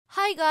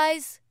Hi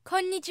guys,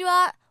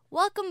 konnichiwa.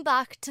 Welcome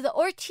back to the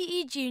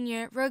RTE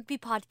Junior Rugby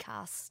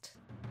Podcast.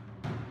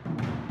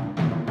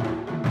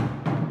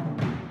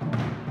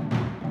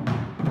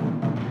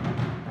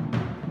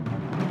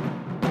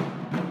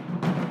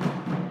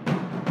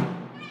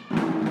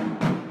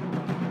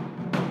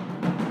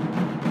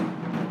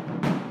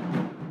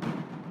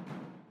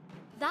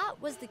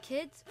 That was the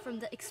kids from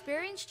the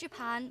Experience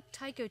Japan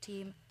Taiko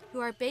team who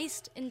are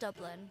based in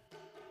Dublin.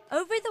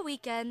 Over the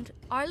weekend,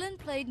 Ireland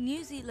played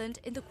New Zealand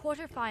in the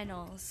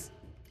quarterfinals.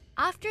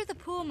 After the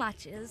pool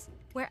matches,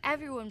 where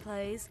everyone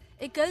plays,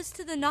 it goes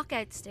to the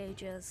knockout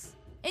stages.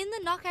 In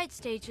the knockout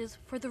stages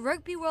for the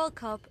Rugby World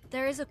Cup,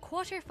 there is a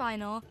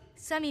quarterfinal,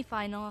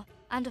 semi-final,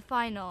 and a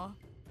final.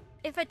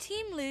 If a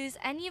team lose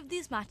any of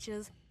these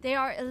matches, they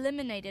are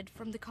eliminated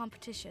from the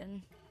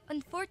competition.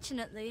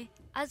 Unfortunately,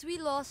 as we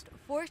lost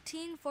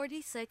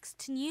 14-46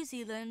 to New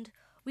Zealand,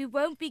 we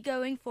won't be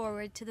going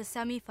forward to the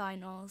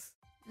semi-finals.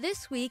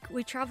 This week,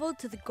 we travelled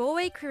to the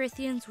Galway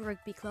Corinthians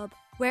Rugby Club,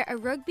 where a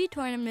rugby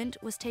tournament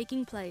was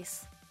taking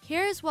place.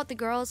 Here's what the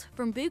girls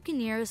from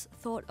Buccaneers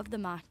thought of the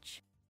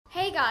match.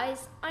 Hey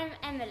guys, I'm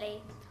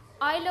Emily.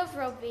 I love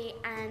rugby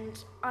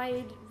and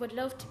I would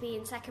love to be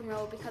in second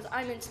row because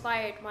I'm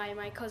inspired by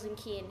my cousin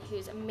Cian,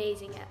 who's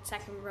amazing at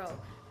second row.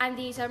 And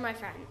these are my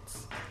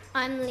friends.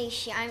 I'm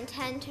Leisha, I'm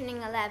 10 turning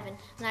 11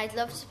 and I'd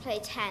love to play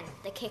 10,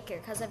 the kicker,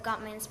 because I've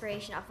got my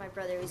inspiration off my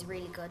brother who's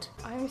really good.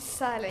 I'm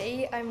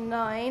Sally, I'm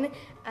 9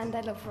 and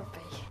I love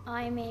rugby.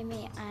 I'm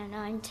Amy and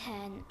I'm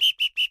 10.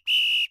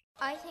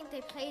 I think they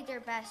played their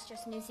best,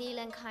 just New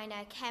Zealand kind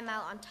of came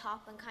out on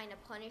top and kind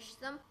of punished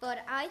them.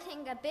 But I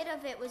think a bit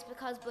of it was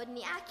because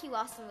Budniaki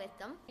wasn't with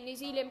them. New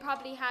Zealand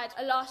probably had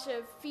a lot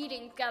of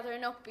feelings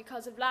gathering up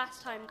because of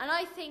last time. And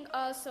I think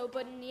also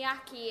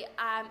Budniaki,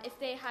 if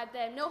they had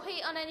them, no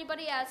hate on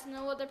anybody else,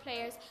 no other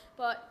players,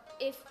 but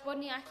if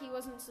Budniaki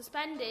wasn't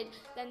suspended,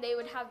 then they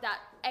would have that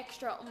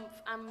extra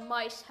oomph and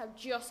might have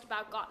just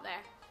about got there.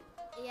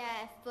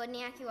 Yeah, if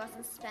Budniaki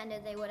wasn't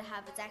suspended, they would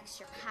have his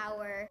extra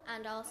power.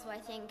 And also, I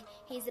think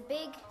he's a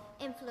big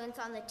influence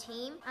on the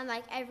team, and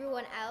like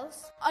everyone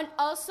else. And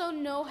also,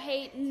 no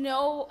hate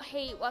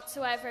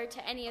whatsoever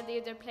to any of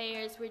the other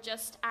players. We're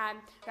just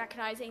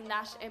recognising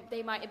that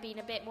they might have been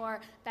a bit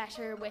more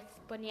better with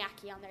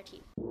Budniaki on their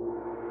team.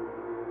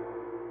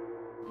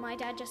 My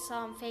dad just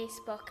saw on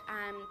Facebook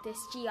this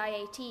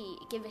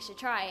GIAT, Give It a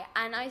Try,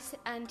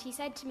 and he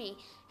said to me,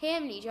 "Hey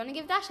Emily, do you want to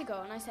give that a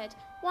go?" And I said,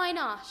 "Why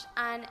not?"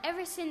 And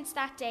ever since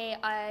that day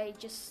I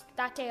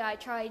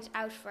tried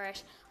out for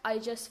it, I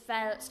just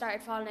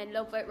started falling in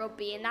love with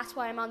rugby, and that's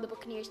why I'm on the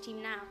Buccaneers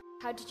team now.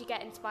 How did you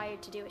get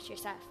inspired to do it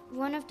yourself?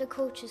 One of the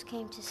coaches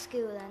came to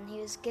school and he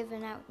was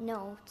giving out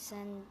notes,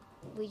 and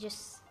we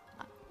just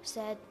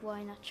said,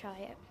 why not try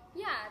it?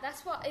 Yeah,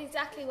 that's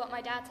exactly what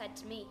my dad said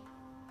to me.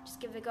 Just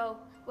give it a go.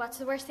 What's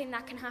the worst thing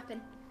that can happen?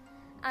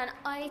 And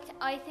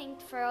I think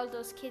for all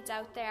those kids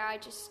out there, I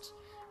just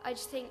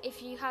think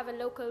if you have a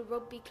local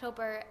rugby club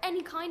or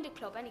any kind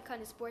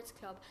of sports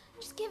club,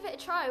 just give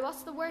it a try.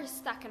 What's the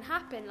worst that can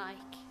happen, like?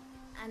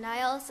 And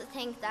I also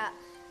think that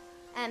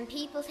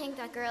people think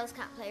that girls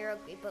can't play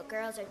rugby, but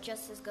girls are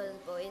just as good as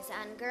boys.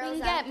 And girls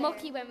we can get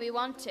mucky when we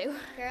want to.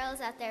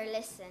 Girls out there,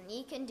 listen,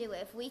 you can do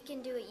it. If we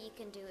can do it, you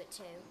can do it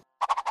too.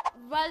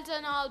 Well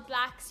done, All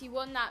Blacks. You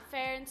won that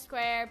fair and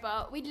square,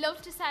 but we'd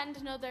love to send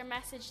another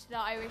message to the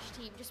Irish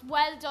team. Just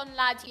well done,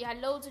 lads. You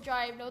had loads of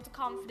drive, loads of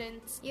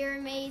confidence. You're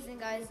amazing,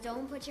 guys.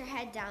 Don't put your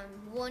head down.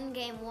 One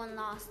game, one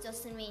loss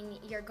doesn't mean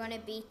you're going to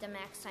beat them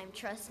next time,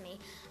 trust me.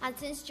 And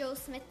since Joe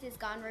Smith is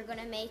gone, we're going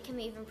to make him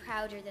even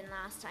prouder than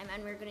last time,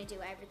 and we're going to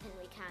do everything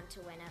we can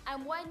to win it.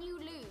 And when you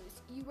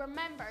lose, you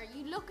remember,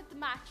 you look at the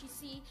match, you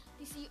see,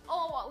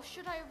 oh,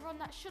 should I have run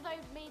that? Should I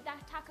have made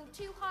that tackle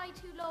too high,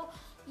 too low?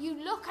 You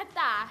look at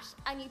that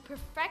and you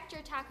perfect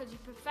your tackles, you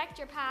perfect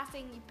your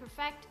passing, you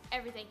perfect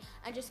everything,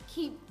 and just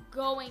keep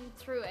going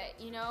through it,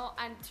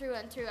 and through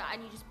it,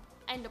 and you just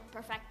end up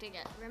perfecting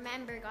it.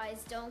 Remember,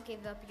 guys, don't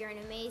give up. You're an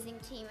amazing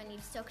team and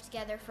you've stuck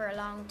together for a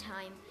long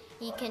time.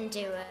 You can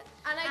do it.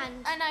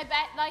 And I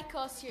bet, like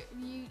us,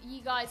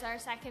 you guys are a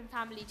second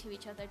family to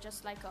each other,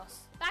 just like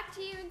us. Back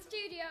to you in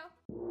studio.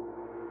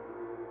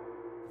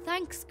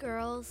 Thanks,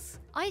 girls.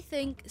 I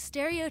think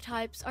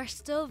stereotypes are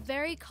still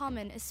very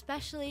common,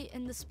 especially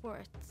in the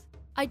sports.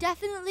 I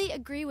definitely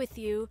agree with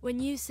you when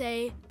you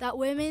say that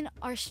women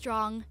are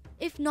strong,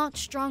 if not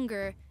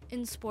stronger,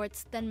 in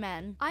sports than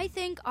men. I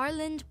think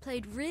Ireland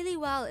played really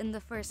well in the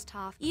first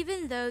half,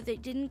 even though they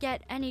didn't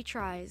get any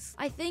tries.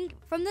 I think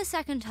from the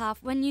second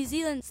half, when New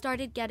Zealand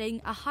started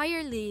getting a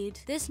higher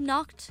lead, this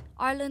knocked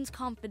Ireland's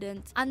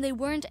confidence and they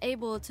weren't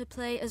able to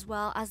play as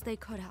well as they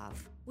could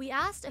have. We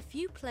asked a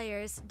few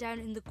players down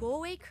in the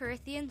Galway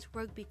Corinthians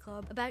Rugby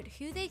Club about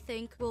who they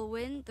think will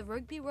win the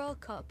Rugby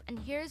World Cup, and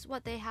here's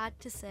what they had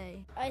to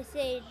say. I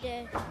say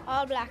the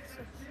All Blacks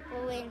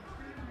will win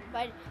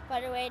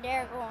by the way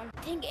they're going.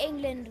 I think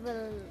England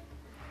will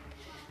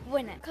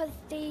win it because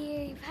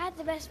they've had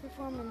the best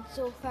performance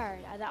so far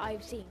that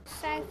I've seen.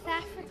 South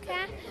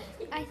Africa,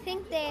 I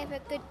think they have a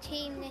good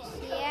team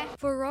this year.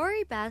 For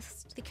Rory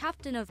Best, the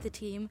captain of the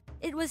team,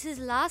 it was his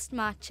last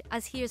match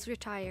as he is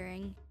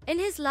retiring. In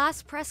his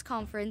last press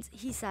conference,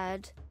 he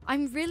said,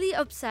 "I'm really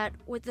upset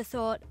with the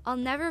thought I'll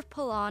never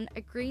pull on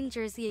a green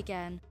jersey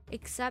again,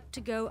 except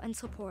to go and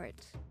support."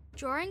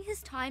 During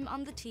his time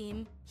on the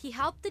team, he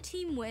helped the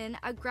team win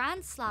a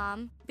Grand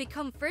Slam,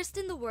 become first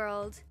in the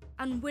world,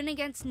 and win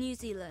against New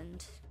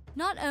Zealand.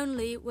 Not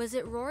only was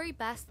it Rory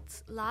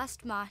Best's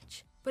last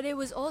match, but it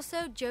was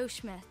also Joe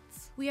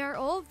Schmidt's. We are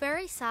all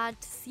very sad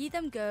to see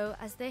them go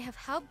as they have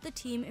helped the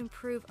team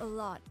improve a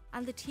lot,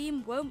 and the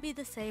team won't be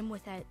the same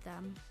without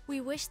them. We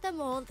wish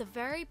them all the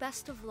very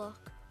best of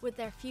luck with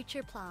their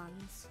future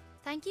plans.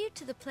 Thank you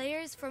to the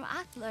players from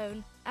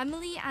Athlone,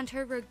 Emily and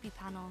her rugby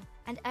panel,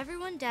 and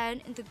everyone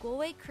down in the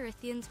Galway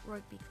Corinthians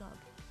Rugby Club.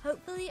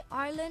 Hopefully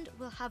Ireland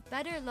will have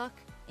better luck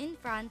in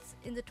France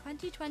in the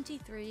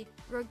 2023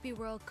 Rugby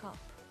World Cup.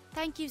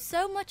 Thank you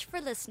so much for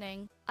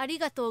listening.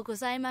 Arigatou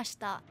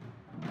gozaimashita.